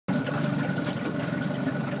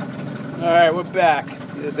Alright, we're back.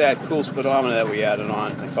 There's that cool speedometer that we added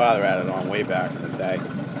on. My father added on way back in the day.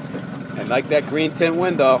 And like that green tint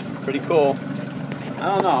window, pretty cool. I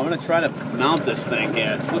don't know, I'm going to try to mount this thing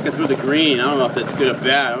here. It's looking through the green. I don't know if that's good or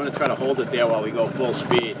bad. I'm going to try to hold it there while we go full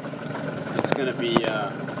speed. It's going to be,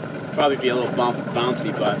 probably be a little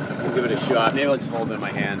bouncy, but we'll give it a shot. Maybe I'll just hold it in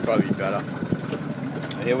my hand, probably be better.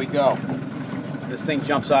 But here we go. This thing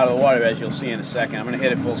jumps out of the water, as you'll see in a second. I'm going to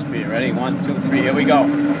hit it full speed. Ready? 1, 2, 3, here we go.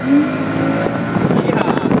 Yeehaw!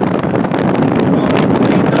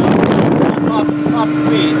 Top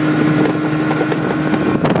speed.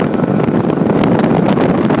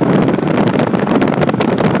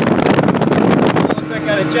 Looks like I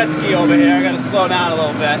got a jet ski over here. I got to slow down a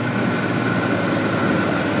little bit.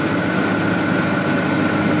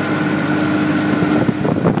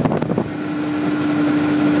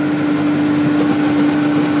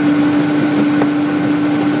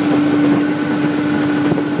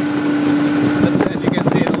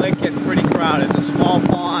 It's a small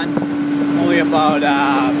pond, only about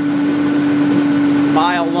a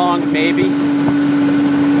mile long maybe,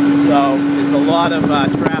 so it's a lot of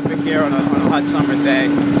traffic here on a hot summer day.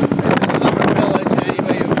 This is Summer Village.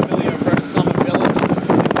 Anybody who's familiar with heard of Summer Village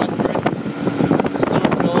in Bedford? This is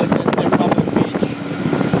Summer Village. That's their public beach,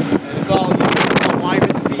 and it's all called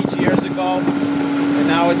Wyman's Beach years ago, and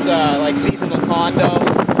now it's like seasonal condos.